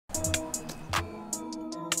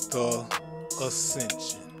The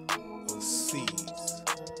Ascension of Seeds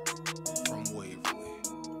from Waverly.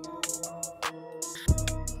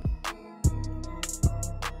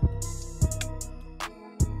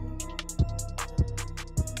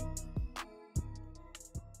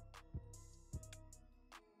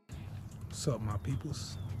 What's up, my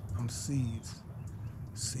peoples? I'm Seeds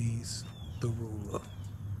the ruler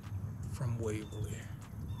from Waverly.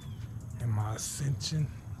 And my ascension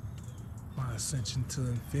to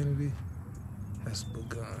infinity has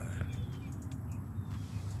begun.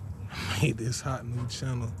 I made this hot new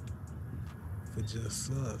channel for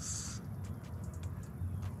just us.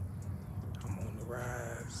 I'm on the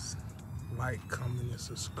rise. Like, comment, and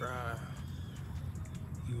subscribe.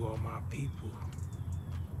 You are my people.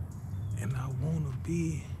 And I want to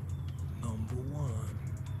be number one.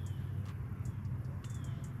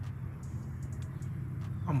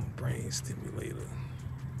 I'm a brain stimulator.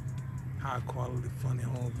 High quality funny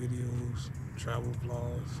home videos, travel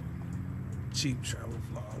vlogs, cheap travel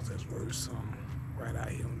vlogs that's worth something right out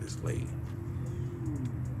here on this lake.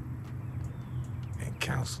 And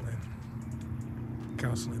counseling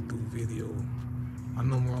through video. My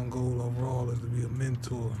number one goal overall is to be a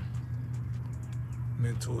mentor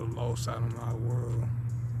lost out in our world.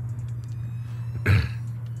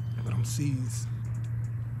 But I'm Seeds,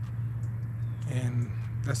 and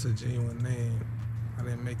that's a genuine name. I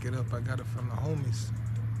didn't make it up. I got it from the homies.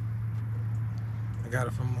 I got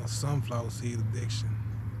it from a sunflower seed addiction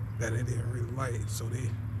that they didn't really like, so they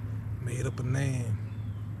made up a name.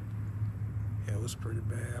 Yeah, it was pretty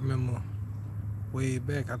bad. I remember way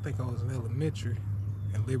back, I think I was in elementary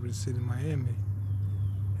in Liberty City, Miami,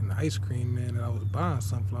 and the ice cream man that I was buying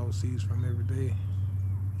sunflower seeds from every day,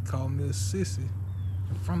 he called me a sissy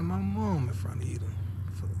in front of my mom, in front of eating,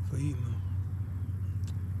 for eating them.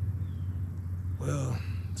 Well,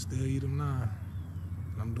 still eat them now.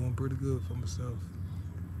 I'm doing pretty good for myself.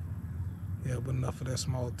 Yeah, but enough of that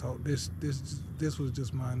small talk. This was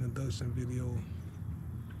just my introduction video.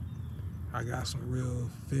 I got some real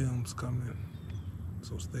films coming,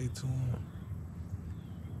 so stay tuned.